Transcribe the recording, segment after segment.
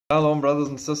Shalom, brothers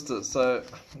and sisters. So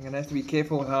I'm going to have to be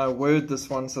careful how I word this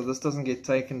one so this doesn't get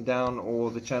taken down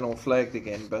or the channel flagged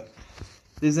again. But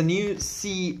there's a new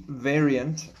C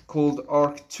variant called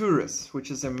Arcturus, which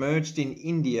has emerged in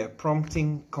India,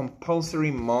 prompting compulsory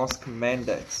mask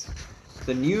mandates.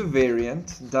 The new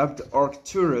variant, dubbed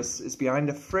Arcturus, is behind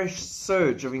a fresh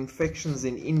surge of infections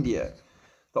in India.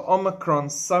 The Omicron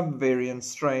subvariant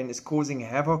strain is causing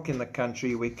havoc in the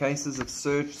country, where cases have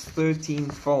surged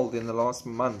 13-fold in the last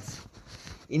month.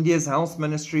 India's health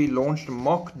ministry launched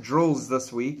mock drills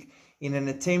this week in an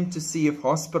attempt to see if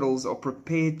hospitals are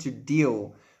prepared to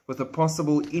deal with a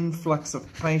possible influx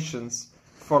of patients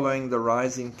following the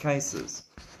rise in cases.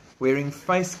 Wearing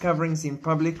face coverings in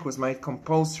public was made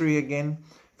compulsory again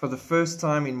for the first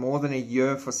time in more than a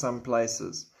year for some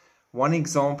places. One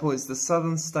example is the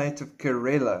southern state of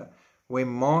Kerala, where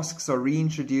masks are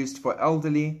reintroduced for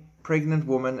elderly, pregnant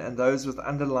women and those with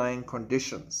underlying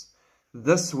conditions.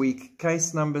 This week,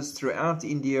 case numbers throughout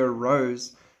India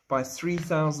rose by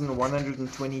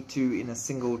 3,122 in a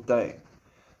single day.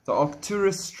 The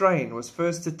Arcturus strain was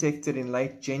first detected in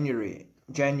late January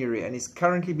and is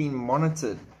currently being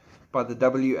monitored by the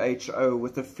WHO,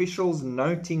 with officials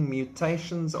noting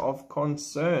mutations of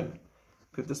concern.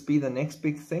 Could this be the next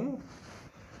big thing?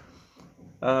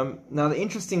 Now, the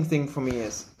interesting thing for me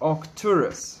is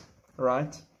Arcturus,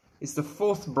 right, is the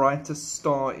fourth brightest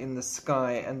star in the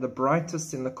sky and the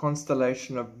brightest in the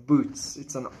constellation of Boots.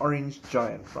 It's an orange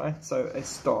giant, right? So a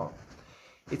star.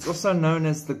 It's also known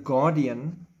as the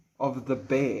guardian of the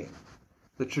bear.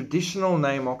 The traditional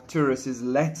name Arcturus is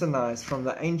Latinized from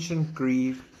the ancient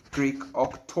Greek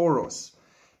Arcturus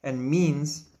and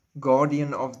means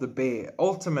guardian of the bear.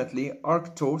 Ultimately,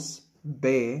 Arctos,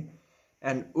 bear,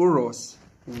 and Uros,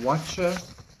 watcher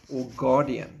or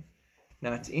guardian.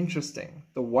 Now it's interesting.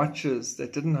 The watchers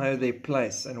that didn't know their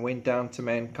place and went down to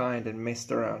mankind and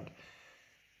messed around.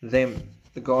 Them,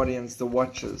 the guardians, the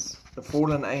watchers, the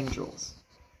fallen angels.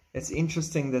 It's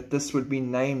interesting that this would be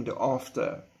named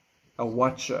after a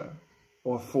watcher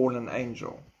or a fallen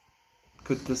angel.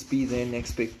 Could this be their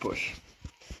next big push?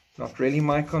 Not really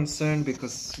my concern,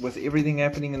 because with everything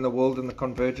happening in the world and the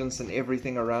convergence and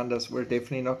everything around us, we're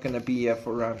definitely not going to be here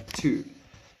for round 2.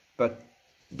 But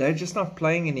they're just not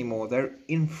playing anymore. They're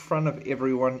in front of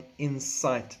everyone, in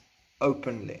sight,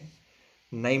 openly,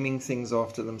 naming things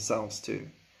after themselves too.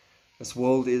 This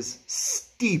world is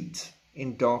steeped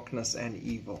in darkness and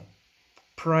evil.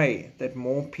 Pray that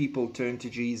more people turn to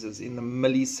Jesus in the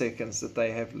milliseconds that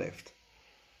they have left.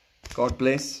 God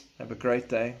bless. Have a great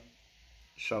day.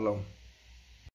 Shalom.